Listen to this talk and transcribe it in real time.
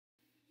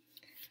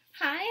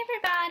Hi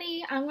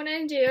everybody, I'm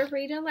going to do a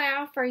read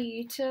aloud for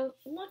you to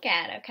look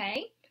at,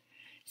 okay?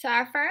 So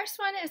our first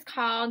one is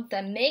called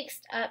The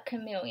Mixed Up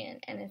Chameleon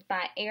and it's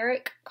by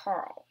Eric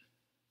Carle.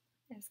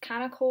 It's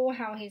kind of cool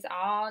how he's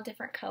all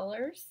different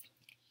colors.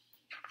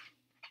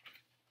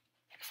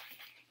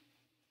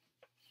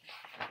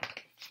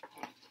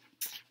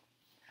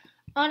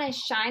 On a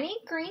shiny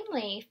green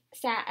leaf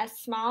sat a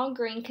small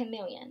green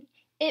chameleon.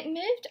 It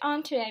moved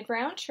onto a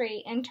brown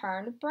tree and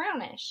turned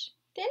brownish.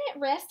 Then it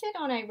rested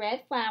on a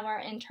red flower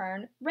and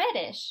turned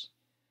reddish.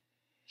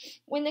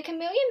 When the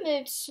chameleon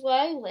moved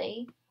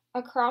slowly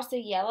across the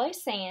yellow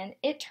sand,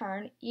 it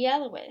turned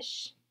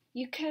yellowish.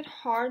 You could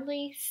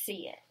hardly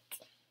see it.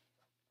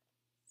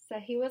 So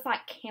he was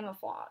like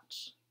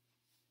camouflage.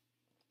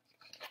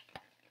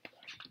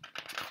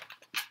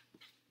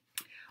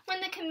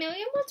 When the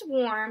chameleon was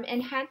warm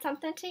and had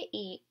something to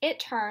eat, it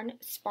turned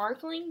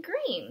sparkling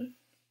green.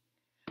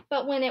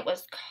 But when it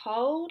was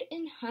cold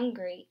and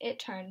hungry, it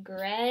turned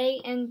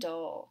gray and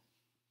dull.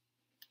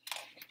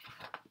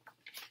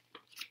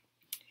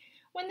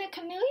 When the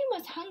chameleon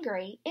was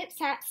hungry, it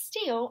sat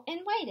still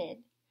and waited.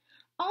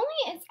 Only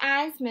its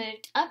eyes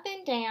moved up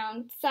and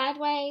down,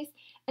 sideways,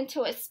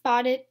 until it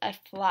spotted a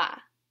fly.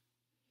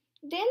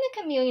 Then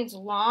the chameleon's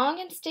long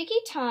and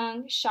sticky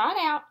tongue shot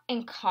out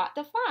and caught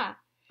the fly.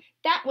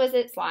 That was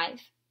its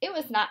life. It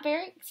was not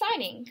very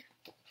exciting.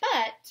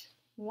 But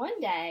one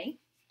day,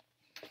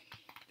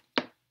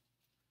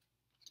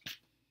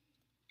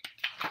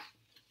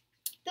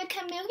 the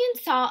chameleon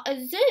saw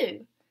a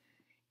zoo.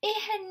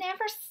 It had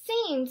never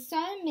seen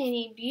so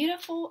many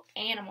beautiful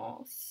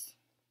animals.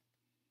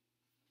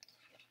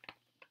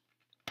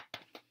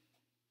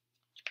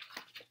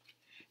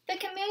 The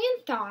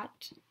chameleon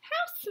thought,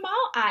 "How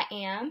small I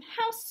am,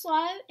 how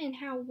slow and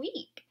how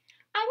weak.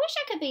 I wish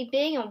I could be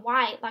big and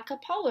white like a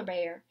polar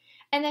bear."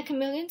 And the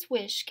chameleon's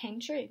wish came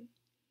true.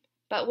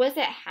 But was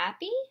it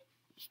happy?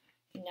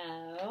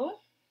 No.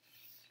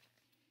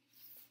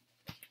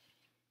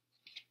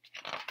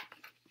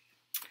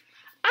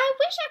 I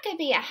wish I could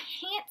be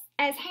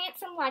as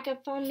handsome like a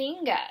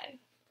flamingo.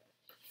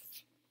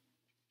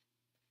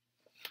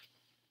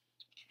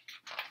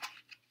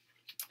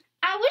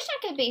 I wish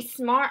I could be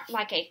smart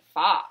like a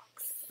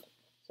fox.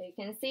 So you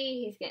can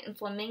see he's getting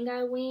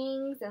flamingo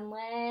wings and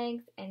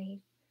legs, and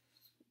he's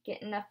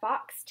getting a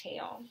fox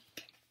tail.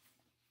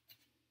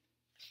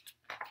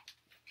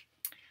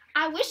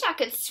 I wish I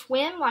could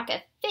swim like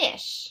a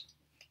fish.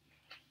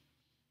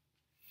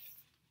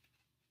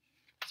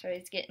 So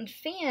he's getting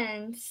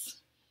fins.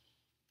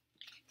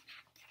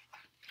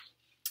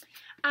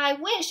 I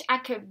wish I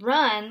could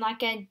run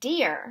like a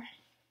deer.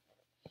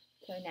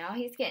 So now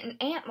he's getting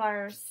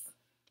antlers.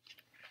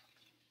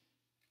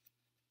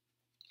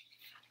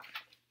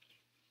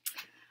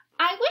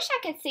 I wish I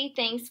could see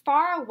things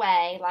far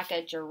away like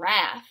a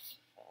giraffe.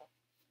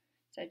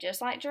 So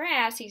just like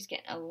giraffes, he's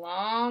getting a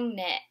long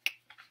neck.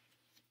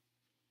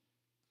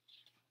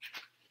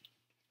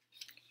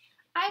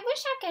 I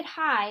wish I could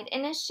hide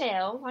in a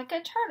shell like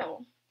a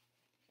turtle.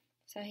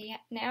 So he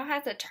now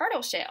has a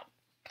turtle shell.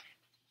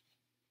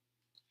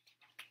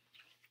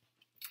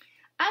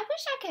 I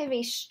wish I could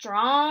be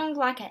strong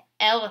like an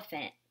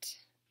elephant.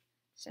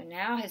 So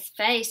now his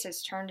face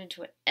has turned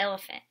into an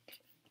elephant.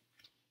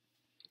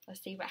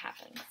 Let's see what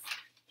happens.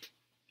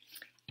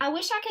 I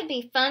wish I could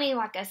be funny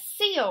like a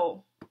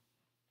seal.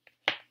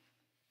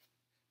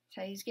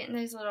 So he's getting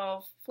those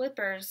little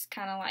flippers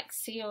kind of like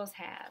seals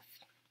have.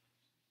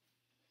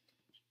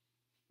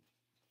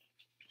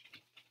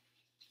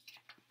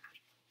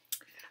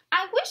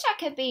 I wish I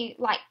could be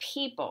like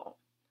people.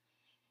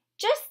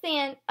 Just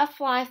then, a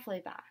fly flew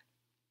by.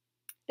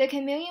 The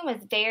chameleon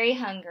was very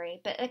hungry,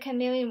 but the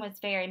chameleon was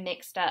very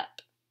mixed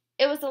up.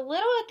 It was a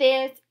little of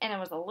this, and it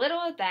was a little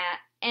of that,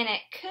 and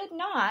it could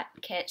not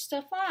catch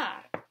the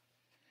fly.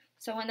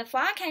 So when the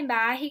fly came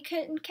by, he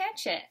couldn't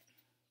catch it,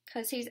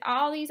 because he's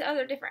all these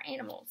other different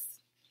animals.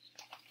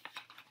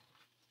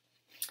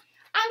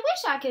 I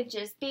wish I could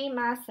just be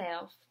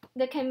myself.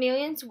 The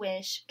chameleon's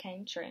wish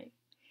came true.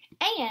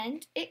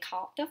 And it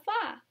caught the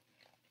fly.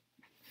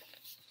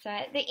 So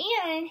at the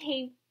end,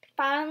 he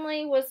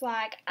finally was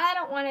like, I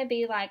don't want to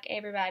be like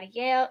everybody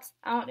else.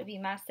 I want to be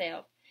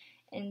myself.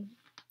 And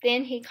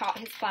then he caught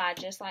his fly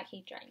just like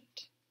he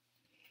dreamed.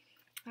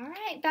 All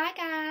right, bye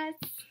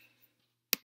guys.